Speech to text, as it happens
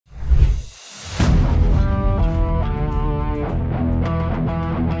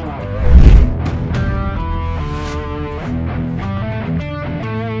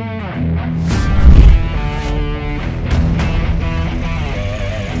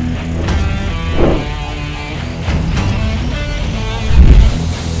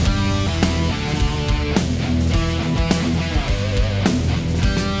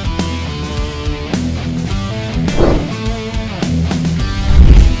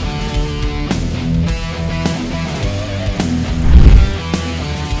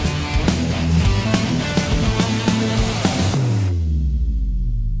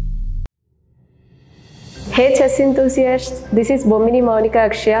Hey chess enthusiasts, this is Mounika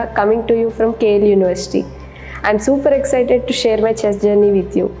Akshaya coming to you from KL University. I'm super excited to share my chess journey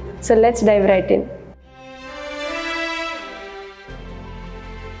with you. So let's dive right in.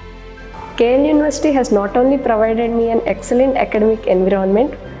 KL University has not only provided me an excellent academic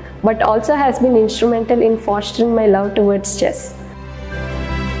environment, but also has been instrumental in fostering my love towards chess.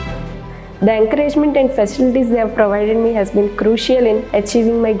 The encouragement and facilities they have provided me has been crucial in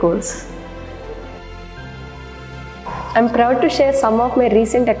achieving my goals. I'm proud to share some of my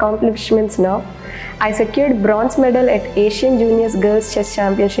recent accomplishments now. I secured bronze medal at Asian Juniors Girls Chess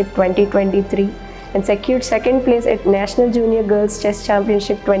Championship 2023 and secured second place at National Junior Girls Chess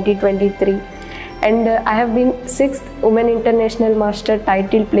Championship 2023. And I have been 6th Women International Master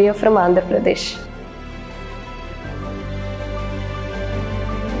title player from Andhra Pradesh.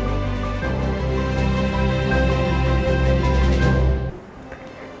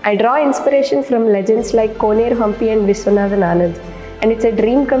 I draw inspiration from legends like Koneru and Viswanathan Anand, and it's a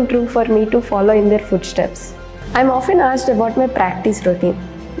dream come true for me to follow in their footsteps. I'm often asked about my practice routine.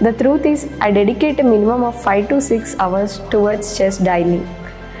 The truth is, I dedicate a minimum of 5 to 6 hours towards chess daily,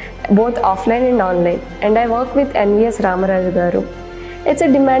 both offline and online, and I work with NVS Ramaraju Garu. It's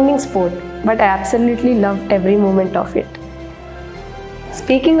a demanding sport, but I absolutely love every moment of it.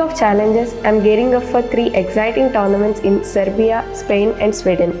 Speaking of challenges, I'm gearing up for 3 exciting tournaments in Serbia, Spain and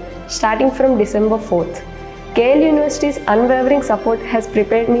Sweden, starting from December 4th. KL University's unwavering support has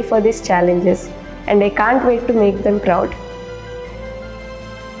prepared me for these challenges, and I can't wait to make them proud.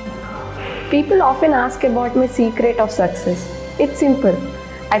 People often ask about my secret of success. It's simple.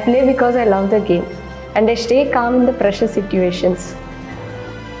 I play because I love the game, and I stay calm in the pressure situations.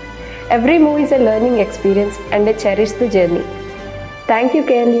 Every move is a learning experience, and I cherish the journey. Thank you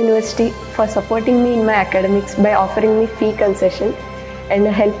KL University for supporting me in my academics by offering me fee concession and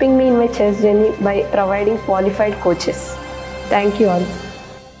helping me in my chess journey by providing qualified coaches. Thank you all.